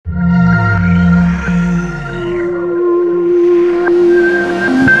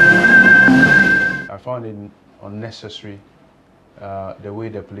unnecessary the way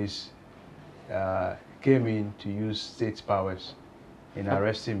the police came in to use state powers in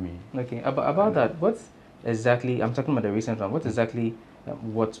arresting me. Okay, about that, what exactly, I'm talking about the recent one, what exactly,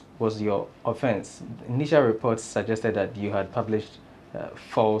 what was your offense? Initial reports suggested that you had published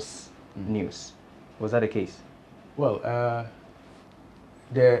false news. Was that the case? Well,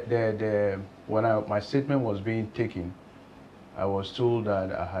 when my statement was being taken, I was told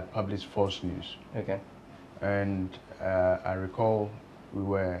that I had published false news. Okay. And I recall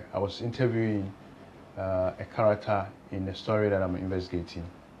I was interviewing a character in the story that I'm investigating,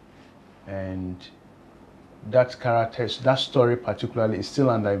 and that story particularly is still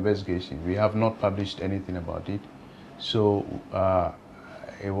under investigation. We have not published anything about it, so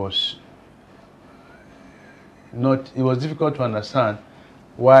it was difficult to understand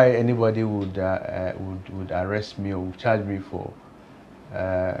why anybody would arrest me or would charge me for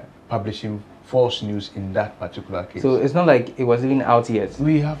publishing false news in that particular case. So it's not like it was even out yet.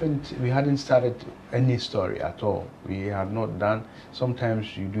 We hadn't started any story at all. We have not done.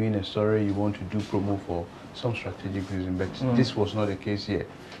 Sometimes you're doing a story, you want to do promo for some strategic reason, but this was not the case yet.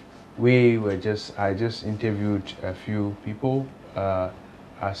 I just interviewed a few people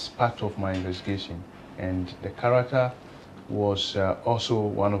as part of my investigation, and the character was also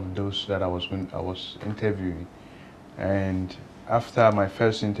one of those that I was interviewing. And after my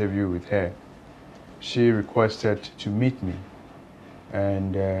first interview with her, she requested to meet me,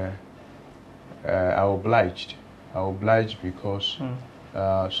 and I obliged. I obliged because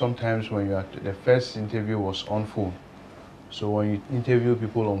sometimes when the first interview was on phone, so when you interview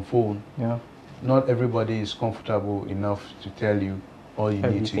people on phone, not everybody is comfortable enough to tell you all you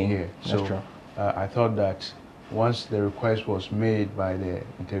need to hear. That's true. I thought that once the request was made by the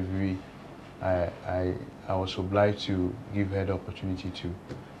interviewee, I was obliged to give her the opportunity to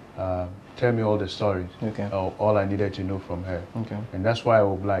tell me all the stories, all I needed to know from her. And that's why I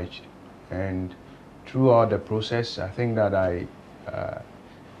obliged. And throughout the process, I think that I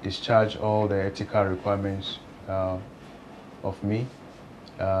discharged all the ethical requirements of me.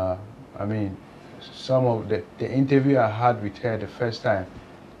 I mean, some of the interview I had with her the first time,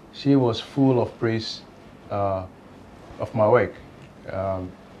 she was full of praise of my work.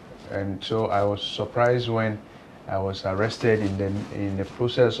 And so I was surprised when I was arrested in the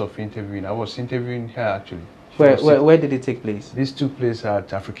process of interviewing. I was interviewing her actually. Where did it take place? This took place at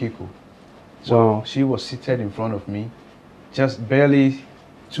Afrikiko. So she was seated in front of me, just barely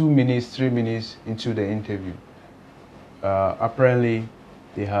 2 minutes, 3 minutes into the interview. Apparently,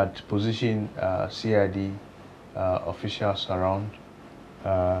 they had positioned CID officials around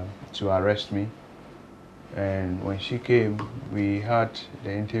to arrest me. And when she came, we had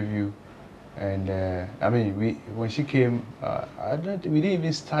the interview, and when she came, we didn't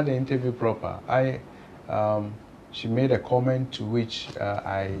even start the interview proper. She made a comment to which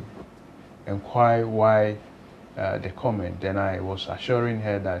I inquired why the comment. Then I was assuring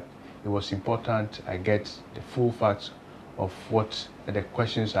her that it was important I get the full facts of what the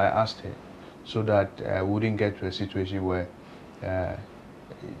questions I asked her, so that I wouldn't get to a situation where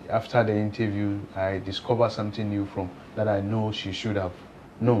after the interview, I discover something new that I know she should have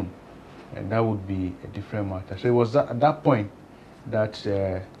known, and that would be a different matter. So it was at that point that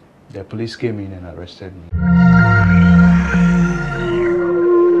the police came in and arrested me.